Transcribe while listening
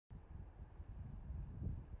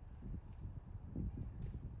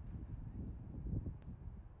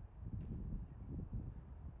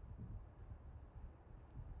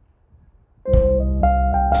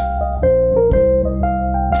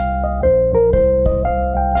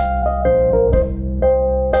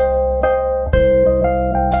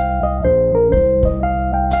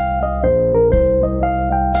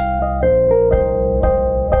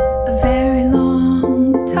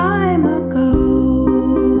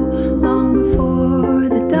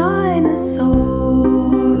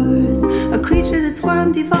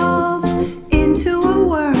ground evolve into a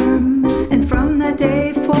worm, and from that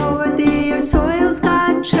day forward the earth soils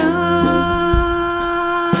got charmed.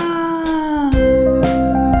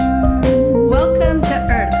 Welcome to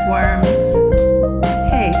earthworms.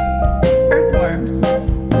 Hey, earthworms.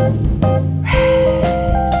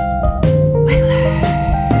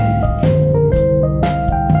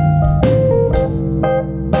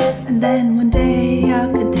 And then one day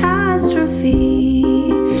a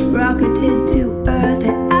catastrophe rocketed to Earth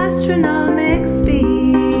at astronomic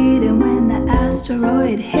speed. And when the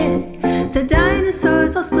asteroid hit, the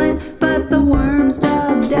dinosaurs all split, but the worms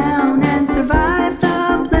dug down and survived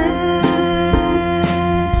the blitz.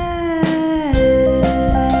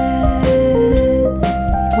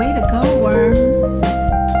 Way to go, worms.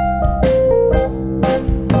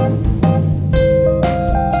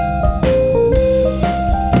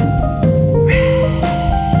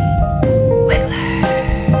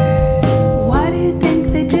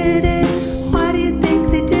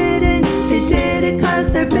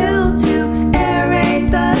 They're built to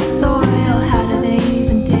aerate the soil. How do they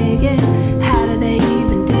even dig it? How do they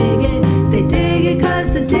even dig it? They dig it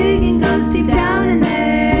 'cause the digging goes deep down in their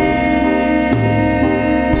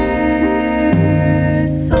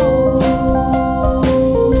soul.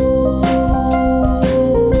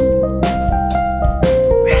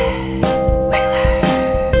 Red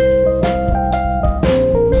wigglers.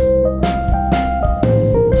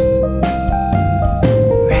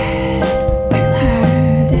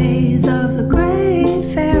 Days of the great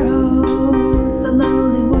pharaohs, the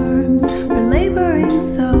lowly worms were laboring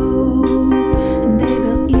so, and they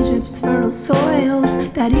built Egypt's fertile soils.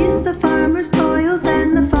 That is the farm.